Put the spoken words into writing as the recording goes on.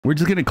We're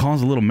just gonna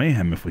cause a little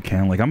mayhem if we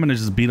can. Like, I'm gonna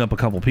just beat up a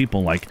couple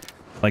people. Like,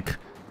 oh,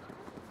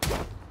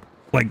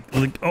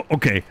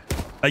 okay.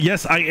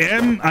 Yes, I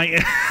am.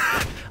 I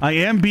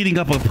am beating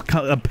up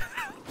a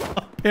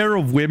pair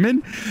of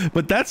women,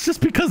 but that's just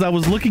because I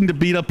was looking to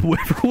beat up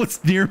whoever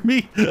was near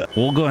me.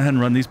 We'll go ahead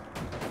and run these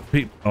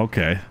people.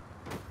 Okay.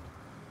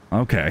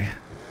 Okay.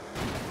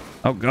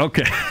 Oh,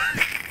 okay.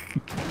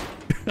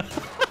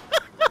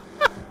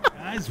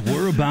 Guys,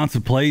 we're about to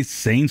play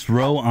Saints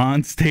Row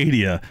on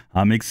Stadia.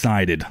 I'm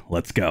excited.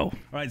 Let's go. All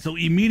right, so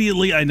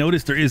immediately I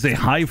noticed there is a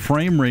high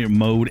frame rate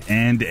mode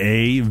and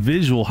a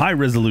visual high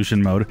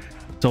resolution mode.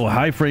 So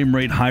high frame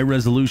rate, high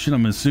resolution.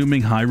 I'm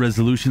assuming high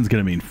resolution is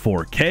going to mean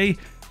 4K,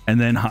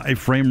 and then high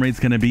frame rate is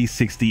going to be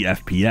 60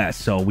 FPS.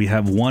 So we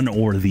have one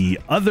or the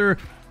other.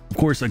 Of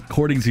course,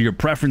 according to your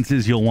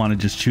preferences, you'll want to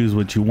just choose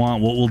what you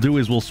want. What we'll do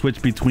is we'll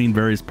switch between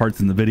various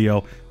parts in the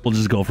video. We'll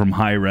just go from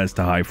high res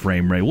to high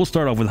frame rate. We'll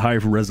start off with high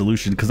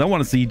resolution because I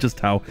want to see just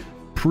how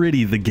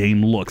pretty the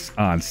game looks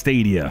on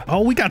Stadia.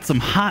 Oh, we got some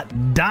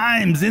hot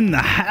dimes in the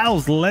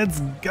house. Let's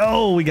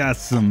go. We got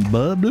some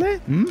bubbly.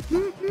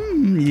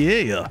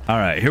 Yeah. All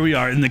right, here we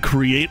are in the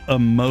create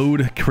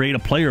a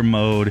player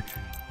mode,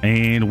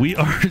 and we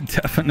are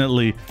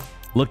definitely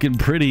looking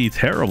pretty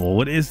terrible.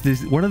 What is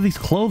this? What are these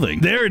clothing?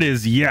 There it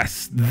is.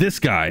 Yes, this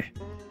guy.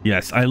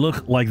 Yes, I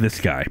look like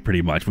this guy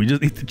pretty much. We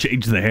just need to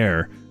change the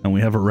hair and we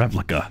have a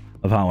replica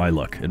of how I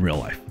look in real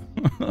life.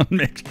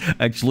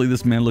 Actually,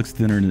 this man looks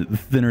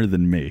thinner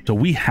than me. So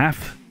we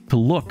have to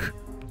look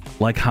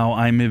like how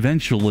I'm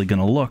eventually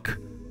gonna look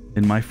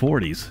in my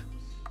 40s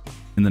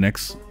in the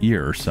next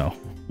year or so.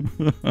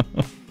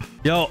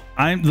 Yo,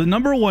 I'm the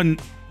number one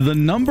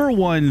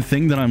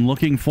thing that I'm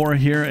looking for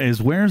here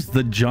is where's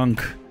the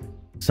junk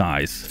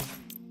size?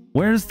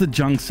 Where's the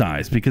junk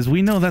size? Because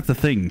we know that's a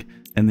thing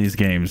in these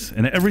games,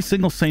 and every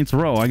single Saints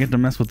Row I get to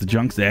mess with the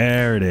junks.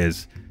 There it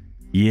is.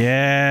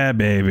 Yeah,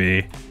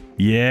 baby.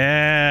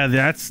 Yeah,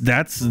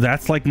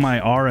 that's like my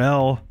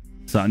RL.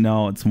 So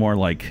no, it's more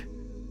like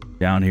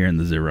down here in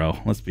the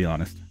 0. Let's be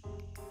honest.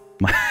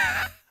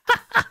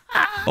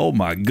 Oh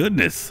my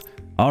goodness.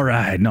 All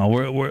right, no,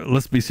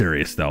 let's be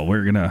serious though.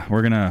 We're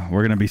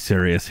gonna be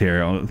serious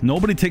here.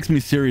 Nobody takes me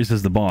serious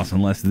as the boss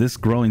unless this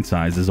growing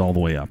size is all the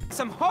way up.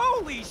 Some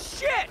holy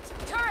shit!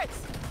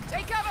 Turrets,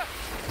 take cover!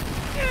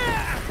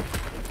 Yeah!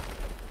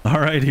 All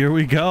right, here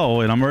we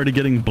go, and I'm already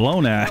getting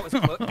blown at.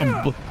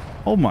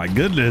 Oh my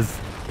goodness!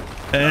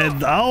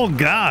 And oh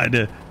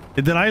god,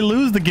 did I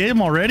lose the game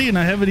already? And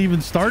I haven't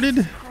even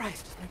started.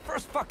 Christ, it's my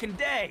first fucking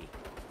day.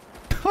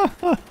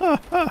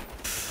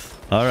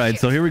 All right,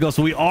 so here we go.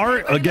 So we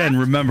are, again,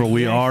 remember,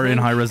 we are in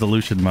high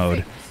resolution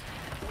mode.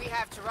 We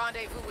have to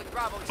rendezvous with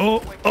Bravo. Oh.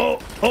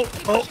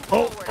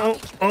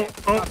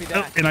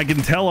 And I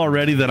can tell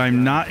already that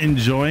I'm not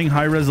enjoying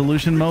high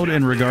resolution mode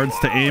in regards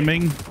to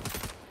aiming.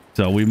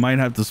 So we might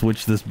have to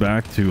switch this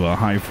back to a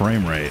high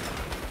frame rate.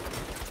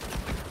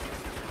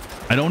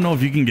 I don't know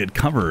if you can get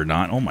cover or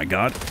not. Oh my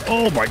god.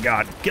 Oh my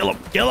god. Kill him.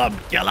 Kill him.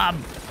 Kill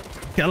him.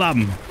 Kill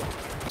him.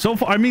 So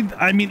far, I mean,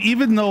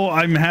 even though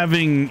I'm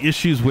having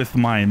issues with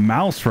my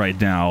mouse right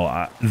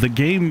now, the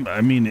game, I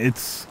mean,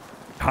 it's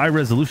high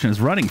resolution is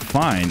running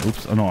fine.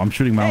 Oops, oh no, I'm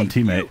shooting my own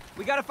teammate.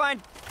 We gotta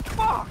find.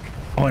 Fuck.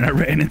 Oh, and I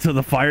ran into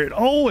the fire.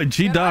 Oh, and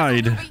she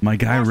died. My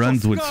guy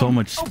runs with so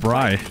much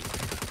spry.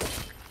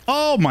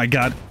 Oh my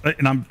god,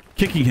 and I'm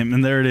kicking him,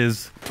 and there it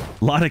is.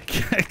 A lot of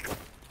kicks.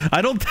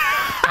 I don't.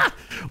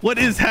 What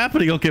is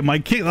happening? Okay, my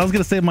kick. I was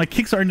gonna say my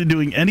kicks aren't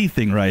doing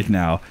anything right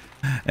now.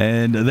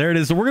 And there it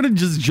is. So we're gonna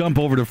just jump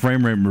over to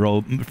frame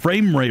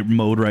rate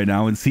mode right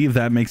now and see if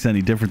that makes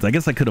any difference. I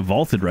guess I could have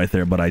vaulted right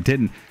there, but I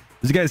didn't.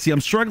 As you guys see, I'm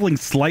struggling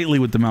slightly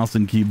with the mouse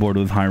and keyboard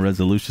with high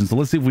resolution. So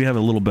let's see if we have a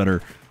little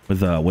better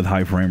with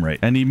high frame rate.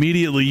 And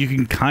immediately you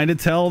can kind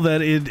of tell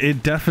that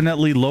it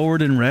definitely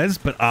lowered in res.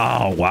 But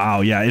oh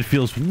wow, yeah, it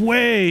feels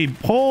way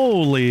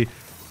holy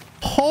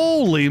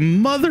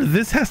mother.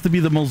 This has to be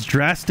the most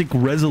drastic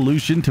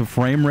resolution to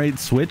frame rate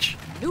switch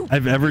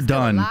I've ever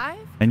done. Alive?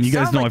 And you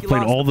guys know I've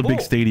played all the big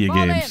Stadia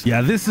games.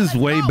 Yeah, this is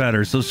way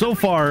better. So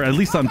far, at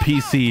least on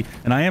PC,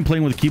 and I am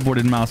playing with keyboard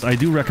and mouse, I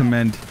do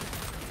recommend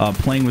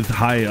playing with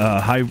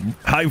high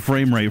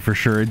frame rate for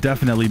sure. It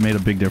definitely made a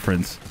big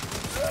difference.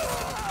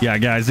 Yeah,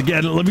 guys,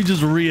 again, let me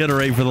just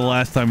reiterate for the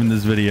last time in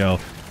this video.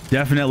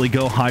 Definitely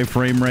go high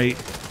frame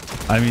rate.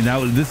 I mean,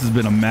 this has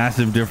been a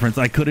massive difference.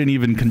 I couldn't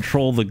even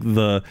control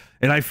and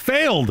I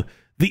failed.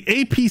 The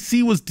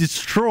APC was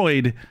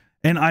destroyed,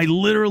 and I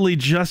literally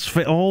just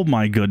failed. Oh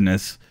my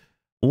goodness.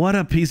 What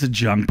a piece of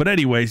junk. But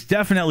anyways,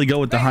 definitely go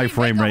with the high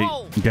frame rate.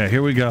 Okay,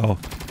 here we go.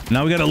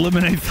 Now we got to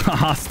eliminate the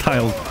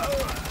hostiles.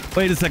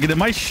 Wait a second.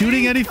 Am I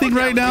shooting anything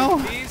right now?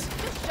 Just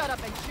shut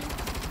up and shoot.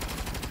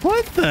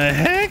 What the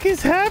heck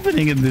is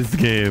happening in this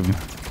game?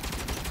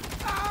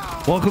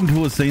 Welcome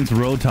to a Saints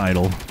Row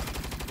title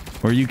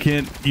where you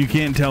can't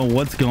tell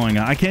what's going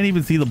on. I can't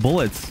even see the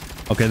bullets.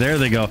 Okay, there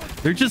they go.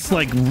 They're just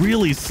like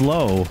really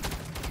slow.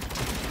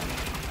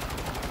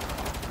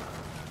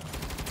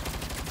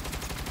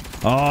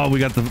 Oh, we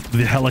got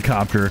the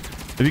helicopter.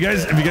 If you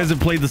guys have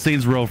played the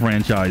Saints Row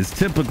franchise,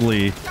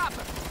 typically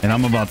and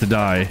I'm about to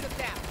die.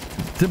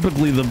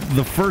 Typically,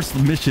 the first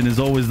mission is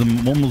always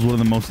almost one of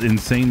the most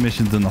insane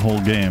missions in the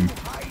whole game.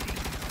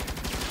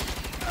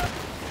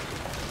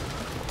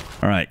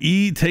 All right,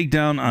 E,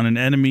 takedown on an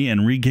enemy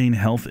and regain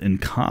health in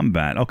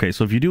combat. Okay,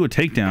 so if you do a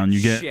takedown, you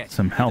get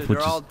some health, which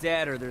is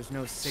dead or there's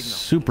no signal.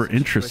 super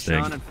interesting.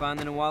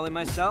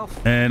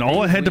 Myself. And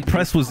all I had to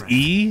press was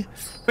E.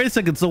 Wait a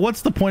second, so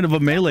what's the point of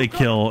a melee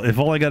kill if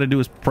all I got to do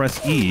is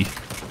press E?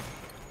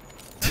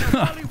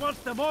 All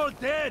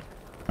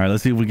right,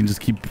 let's see if we can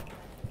just keep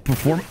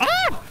performing.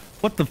 Ah!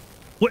 What the?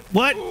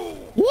 What?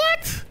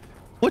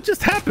 What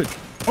just happened?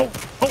 Oh,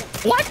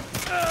 what?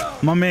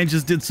 My man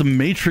just did some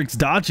Matrix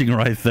dodging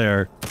right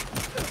there.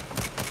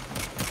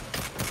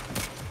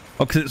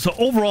 Okay, so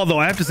overall, though,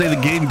 I have to say the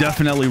game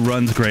definitely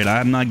runs great.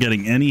 I'm not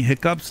getting any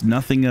hiccups,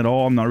 nothing at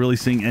all. I'm not really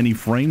seeing any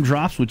frame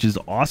drops, which is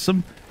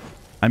awesome.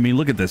 I mean,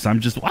 look at this. I'm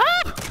just...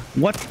 Ah!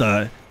 What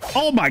the...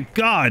 Oh, my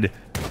God.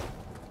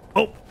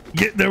 Oh,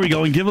 there we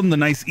go. And give him the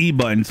nice E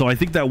button. So I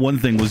think that one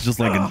thing was just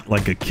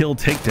like a kill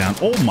takedown.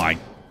 Oh, my...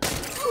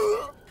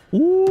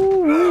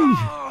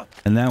 Ooh.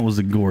 And that was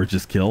a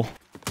gorgeous kill.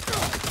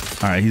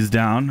 All right, he's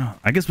down.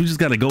 I guess we just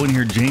got to go in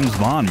here James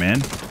Bond,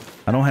 man.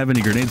 I don't have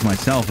any grenades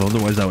myself.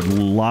 Otherwise, I would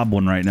lob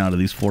one right now to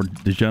these four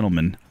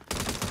gentlemen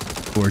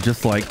who are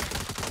just like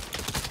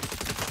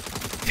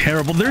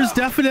terrible. There's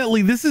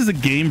definitely, this is a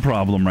game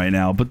problem right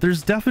now, but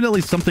there's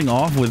definitely something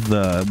off with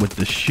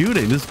the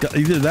shooting. This guy,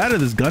 either that or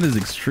this gun is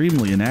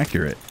extremely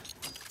inaccurate.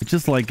 It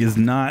just like is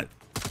not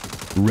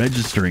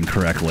registering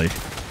correctly.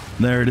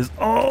 There it is.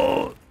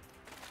 Oh,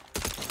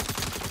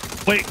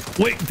 wait,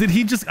 did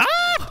he just...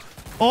 Ah!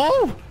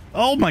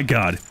 Oh my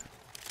God.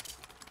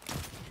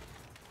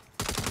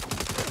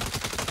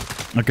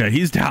 Okay,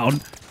 he's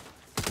down.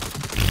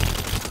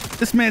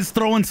 This man's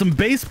throwing some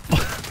baseball.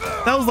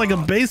 That was like a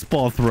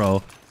baseball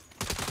throw.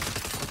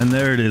 And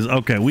there it is.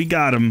 Okay, we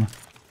got him.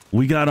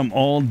 We got him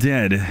all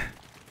dead.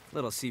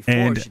 Little C4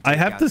 and I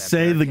have to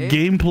say the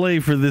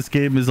gameplay for this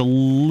game is a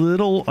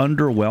little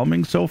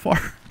underwhelming so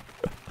far.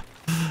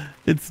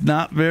 It's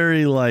not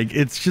very like,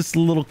 it's just a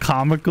little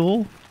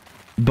comical.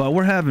 But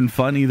we're having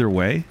fun either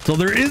way. So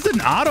there is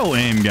an auto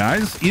aim,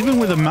 guys. Even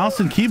with a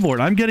mouse and keyboard,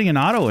 I'm getting an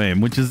auto aim,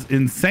 which is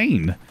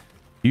insane.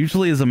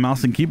 Usually as a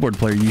mouse and keyboard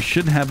player, you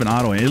shouldn't have an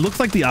auto aim. It looks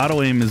like the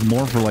auto aim is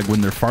more for like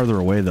when they're farther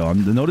away, though.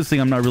 I'm noticing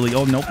I'm not really...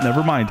 Oh, nope,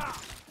 never mind.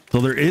 So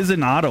there is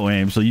an auto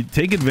aim. So you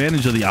take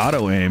advantage of the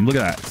auto aim. Look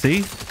at that.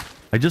 See?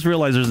 I just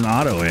realized there's an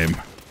auto aim.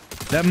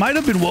 That might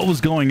have been what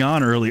was going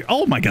on earlier.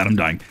 Oh my God, I'm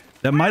dying.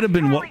 That might have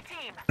been what...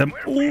 That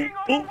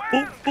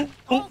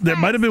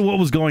might have been what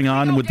was going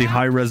on with the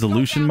high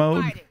resolution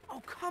mode. Oh,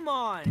 come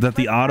on. That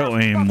the auto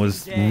aim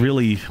was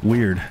really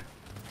weird.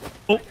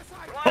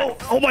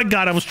 Oh my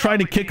God, I was trying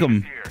to kick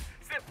him.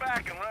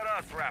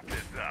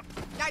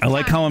 I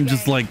like how I'm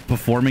just like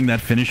performing that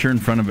finisher in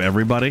front of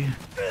everybody.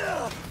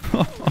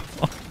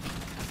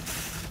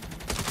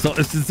 So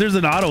since there's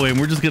an auto aim,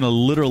 we're just gonna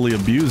literally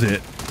abuse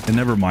it. And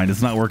never mind,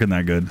 it's not working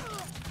that good.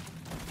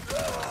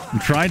 I'm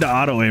trying to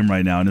auto aim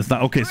right now, and it's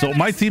not okay. So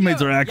my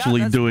teammates are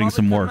actually doing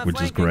some work,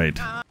 which is great.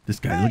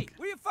 This guy, look,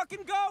 where you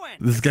fucking going?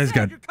 This guy's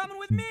got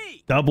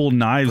double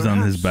knives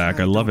on his back.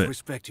 I love it.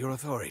 Respect your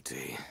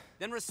authority.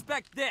 Then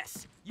respect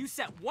this. You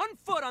set 1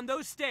 foot on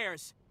those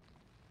stairs.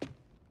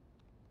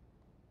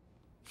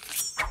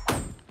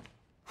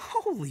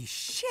 Holy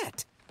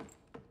shit!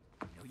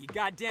 No, you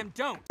goddamn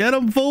don't. Get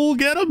him, fool!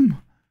 Get him!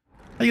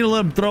 How you gonna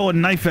let him throw a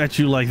knife at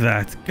you like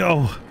that?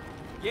 Go.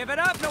 Give it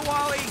up,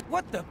 Nawali.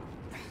 What the?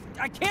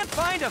 I can't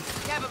find him.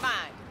 Never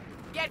mind.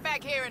 Get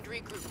back here and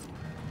regroup.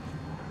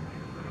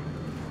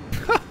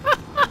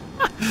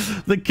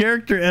 The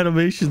character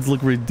animations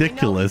look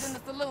ridiculous. He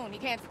knows he's in the saloon. He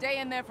can't stay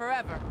in there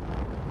forever.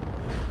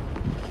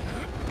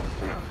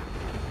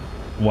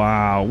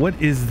 Wow, what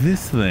is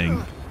this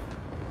thing?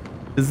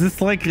 Is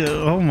this like a...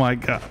 Oh my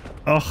God.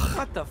 Ugh.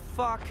 What the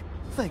fuck?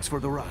 Thanks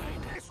for the ride.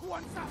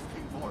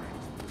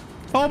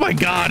 Oh my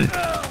God.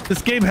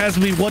 This game has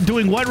me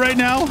doing what right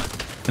now?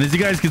 And as you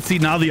guys can see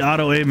now, the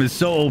auto aim is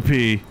so OP.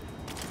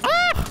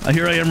 Ah!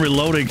 Here I am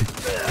reloading.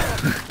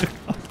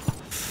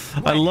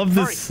 I love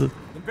this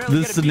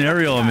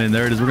scenario I'm in.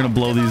 There it is. We're gonna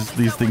blow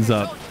these things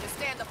up.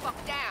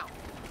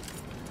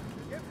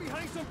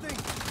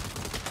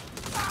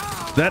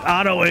 That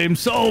auto aim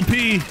so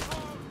OP.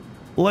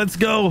 Let's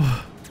go.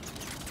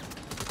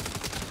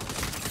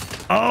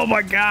 Oh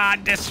my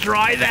God,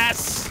 destroy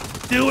this.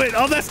 Do it.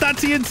 Oh, that's not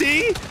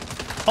TNT.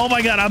 Oh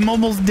my God, I'm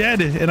almost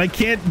dead and I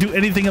can't do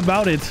anything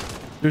about it.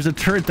 There's a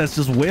turret that's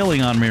just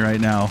wailing on me right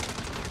now.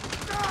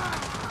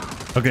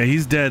 Okay,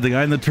 he's dead. The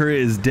guy in the turret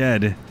is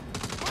dead.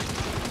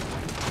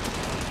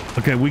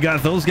 Okay, we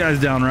got those guys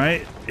down,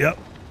 right? Yep.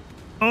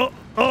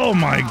 Oh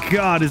my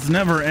God, it's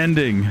never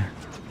ending.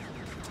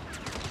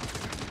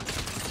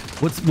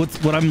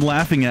 What I'm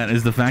laughing at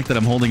is the fact that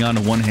I'm holding on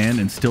to one hand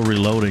and still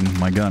reloading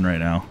my gun right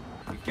now.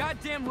 You're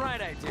goddamn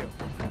right I do.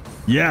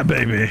 Yeah,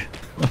 baby.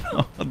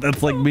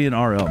 That's like me and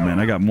RL, man.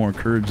 I got more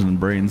courage than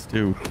brains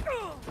too.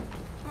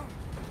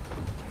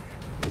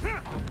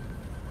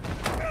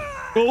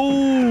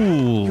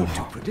 Oh. You're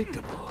too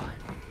predictable.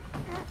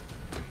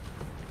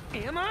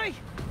 Am I?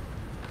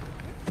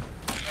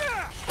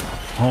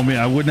 Homie,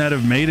 I would not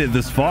have made it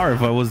this far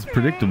if I was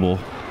predictable.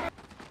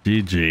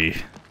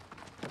 GG.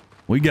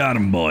 We got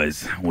him,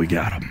 boys. We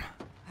got him.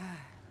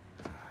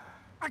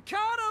 I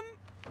caught him.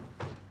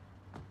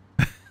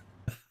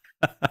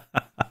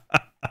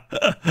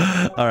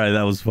 All right,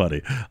 that was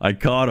funny. I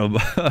caught him.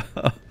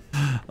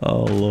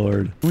 Oh,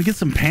 Lord. Can we get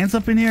some pants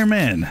up in here,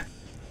 man?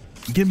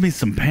 Give me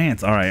some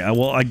pants. All right.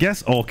 Well, I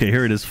guess. Oh, okay,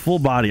 here it is. Full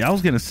body. I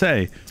was going to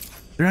say,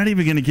 they're not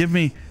even going to give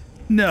me.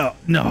 No,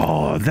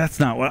 that's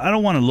not what. I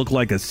don't want to look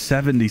like a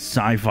 70s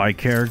sci-fi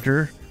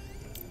character.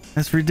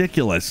 That's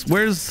ridiculous.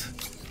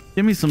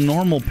 Give me some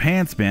normal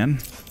pants, man.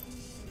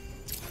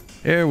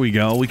 There we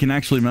go. We can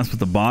actually mess with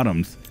the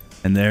bottoms.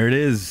 And there it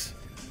is.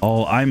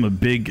 Oh, I'm a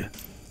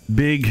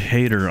big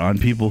hater on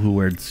people who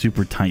wear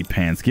super tight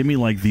pants. Give me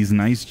like these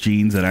nice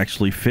jeans that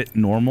actually fit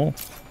normal.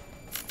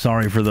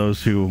 Sorry for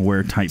those who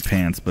wear tight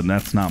pants, but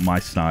that's not my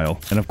style.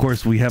 And of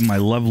course, we have my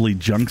lovely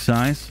junk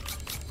size.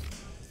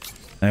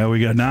 There we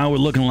go. Now we're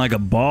looking like a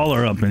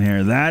baller up in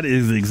here. That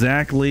is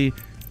exactly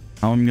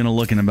how I'm going to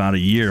look in about a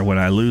year when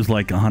I lose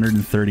like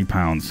 130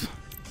 pounds.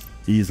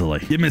 Easily.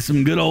 Give me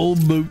some good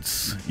old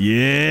boots.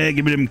 Yeah,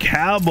 give me them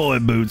cowboy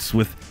boots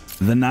with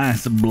the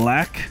nice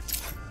black.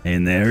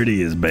 And there it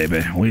is,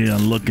 baby. We are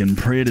looking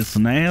pretty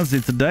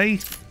snazzy today.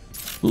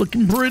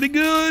 Looking pretty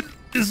good.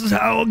 This is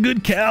how a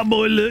good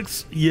cowboy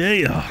looks.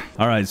 Yeah.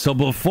 All right, so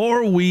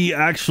before we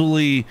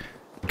actually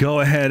go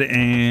ahead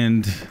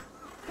and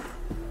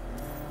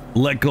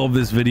let go of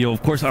this video,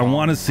 of course, I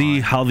want to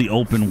see how the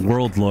open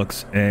world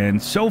looks.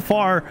 And so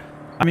far,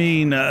 I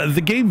mean,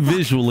 the game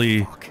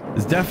visually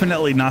is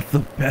definitely not the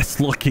best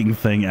looking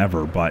thing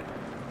ever, but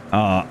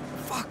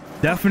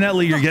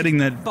definitely you're getting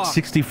that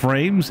 60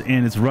 frames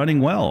and it's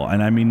running well.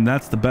 And I mean,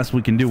 that's the best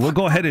we can do. We'll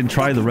go ahead and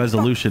try the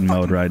resolution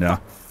mode right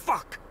now.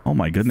 Oh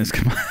my goodness,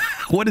 come on.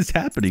 What is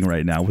happening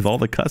right now with all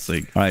the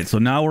cussing? All right, so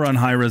now we're on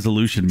high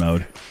resolution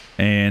mode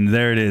and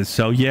there it is.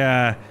 So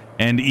yeah,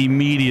 and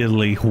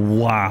immediately,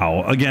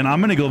 wow. Again,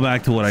 I'm gonna go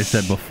back to what I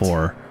said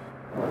before.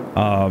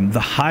 The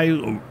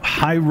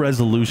high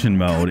resolution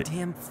mode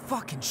Damn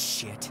fucking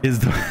shit. is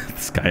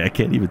this guy. I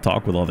can't even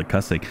talk with all the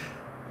cussing.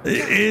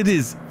 It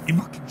is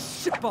Fucking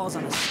shitballs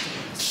on a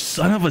stick.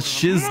 son of a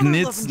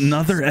shiznits,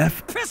 another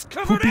F,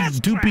 poopy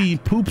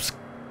doopy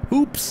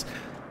poops,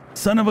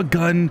 son of a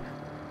gun,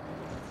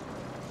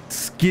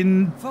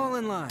 skin Fall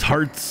in line.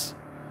 tarts,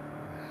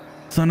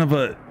 son of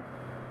a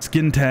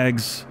skin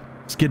tags,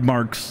 skid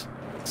marks,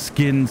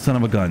 skin son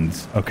of a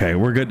guns. Okay,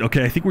 we're good.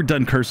 Okay, I think we're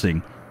done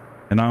cursing.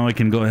 And now I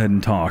can go ahead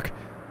and talk.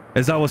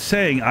 As I was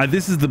saying,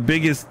 this is the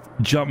biggest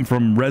jump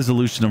from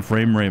resolution and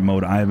frame rate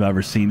mode I've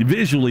ever seen.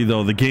 Visually,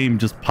 though, the game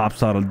just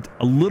pops out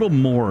a little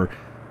more.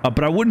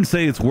 But I wouldn't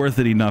say it's worth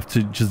it enough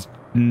to just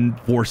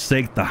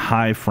forsake the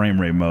high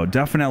frame rate mode.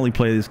 Definitely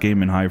play this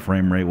game in high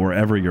frame rate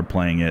wherever you're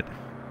playing it.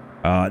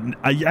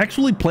 I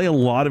actually play a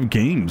lot of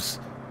games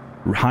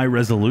high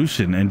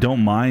resolution and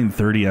don't mind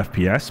 30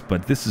 FPS,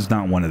 but this is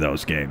not one of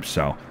those games.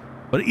 So,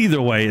 but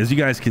either way, as you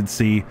guys can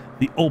see,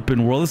 the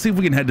open world. Let's see if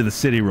we can head to the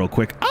city real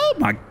quick. Oh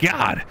my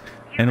god.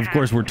 And of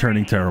course we're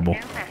turning terrible.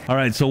 All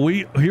right, so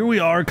here we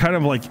are kind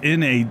of like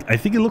in I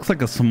think it looks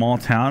like a small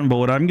town, but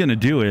what I'm gonna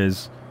do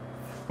is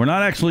we're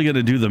not actually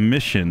gonna do the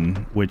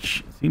mission,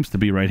 which seems to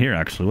be right here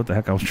actually. What the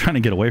heck, I was trying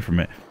to get away from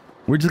it.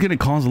 We're just gonna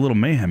cause a little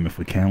mayhem if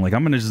we can. Like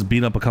I'm gonna just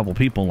beat up a couple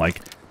people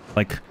like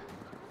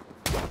oh,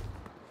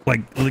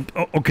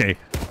 okay.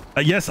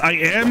 Yes, I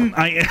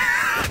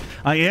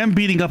am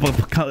beating up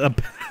a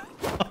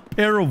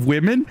pair of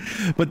women,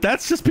 but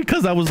that's just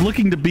because I was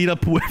looking to beat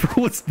up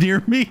whoever was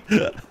near me.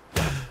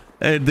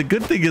 And the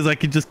good thing is I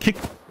can just kick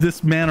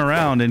this man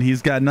around and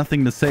he's got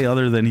nothing to say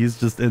other than he's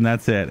just, and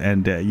that's it.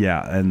 And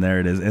yeah, and there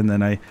it is. And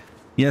then I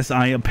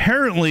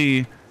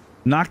apparently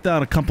knocked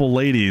out a couple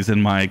ladies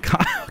in my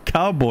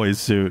cowboy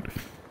suit.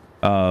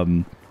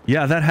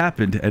 Yeah, that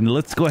happened. And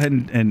let's go ahead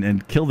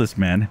and kill this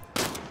man.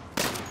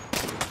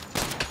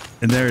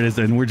 And there it is.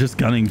 And we're just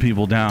gunning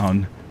people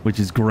down, which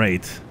is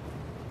great.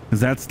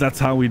 Because that's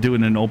how we do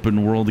in an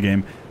open world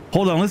game.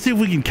 Hold on, let's see if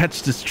we can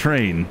catch this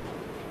train.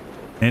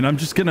 And I'm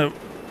just gonna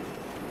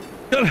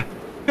go.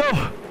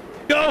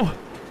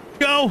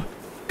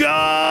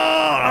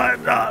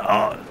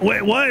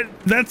 Wait, what?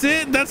 That's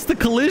it? That's the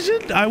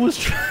collision? I was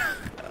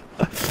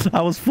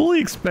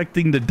fully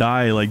expecting to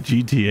die like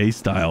GTA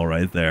style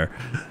right there.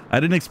 I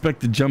didn't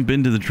expect to jump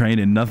into the train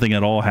and nothing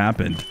at all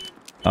happened.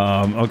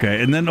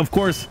 Okay, and then of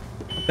course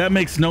that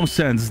makes no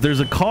sense.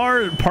 There's a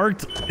car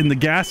parked in the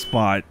gas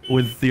spot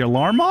with the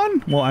alarm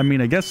on. Well, I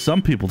mean, I guess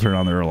some people turn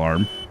on their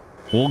alarm.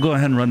 We'll go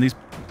ahead and run these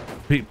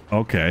people.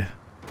 Okay.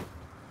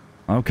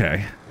 Oh,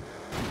 okay.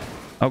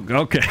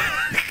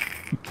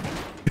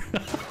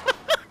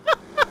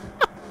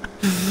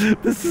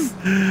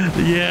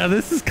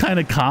 This is kind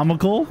of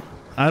comical.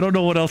 I don't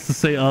know what else to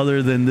say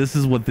other than this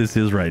is what this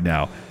is right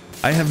now.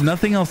 I have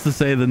nothing else to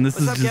say than this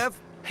is just Kev?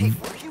 Hey,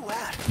 where are you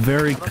at?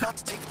 very. I'm about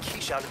to take the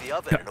quiche out of the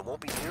oven and it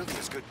won't be nearly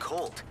as good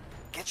cold.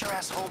 Get your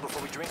ass home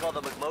before we drink all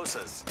the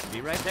mimosas.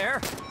 Be right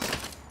there.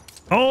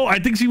 Oh, I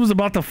think she was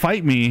about to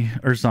fight me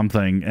or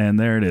something. And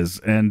there it is.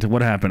 And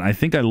what happened? I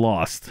think I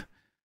lost.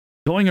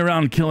 Going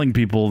around killing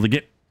people to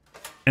get...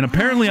 And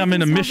apparently I'm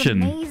in a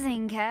mission.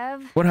 Amazing,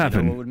 Kev. What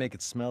happened? What would make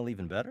it smell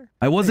even better?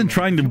 I wasn't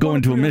trying to go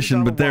into a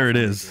mission, but there it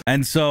is.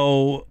 And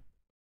so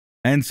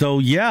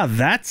yeah,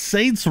 that's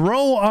Saints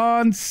Row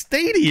on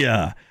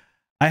Stadia.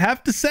 I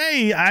have to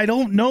say, I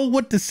don't know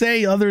what to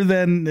say other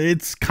than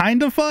it's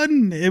kind of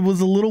fun. It was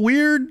a little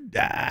weird.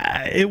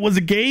 It was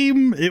a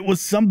game. It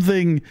was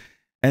something.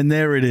 And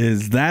there it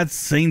is. That's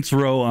Saints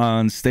Row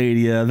on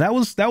Stadia. That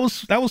was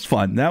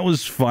fun. That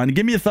was fun.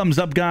 Give me a thumbs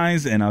up,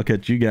 guys, and I'll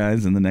catch you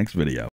guys in the next video.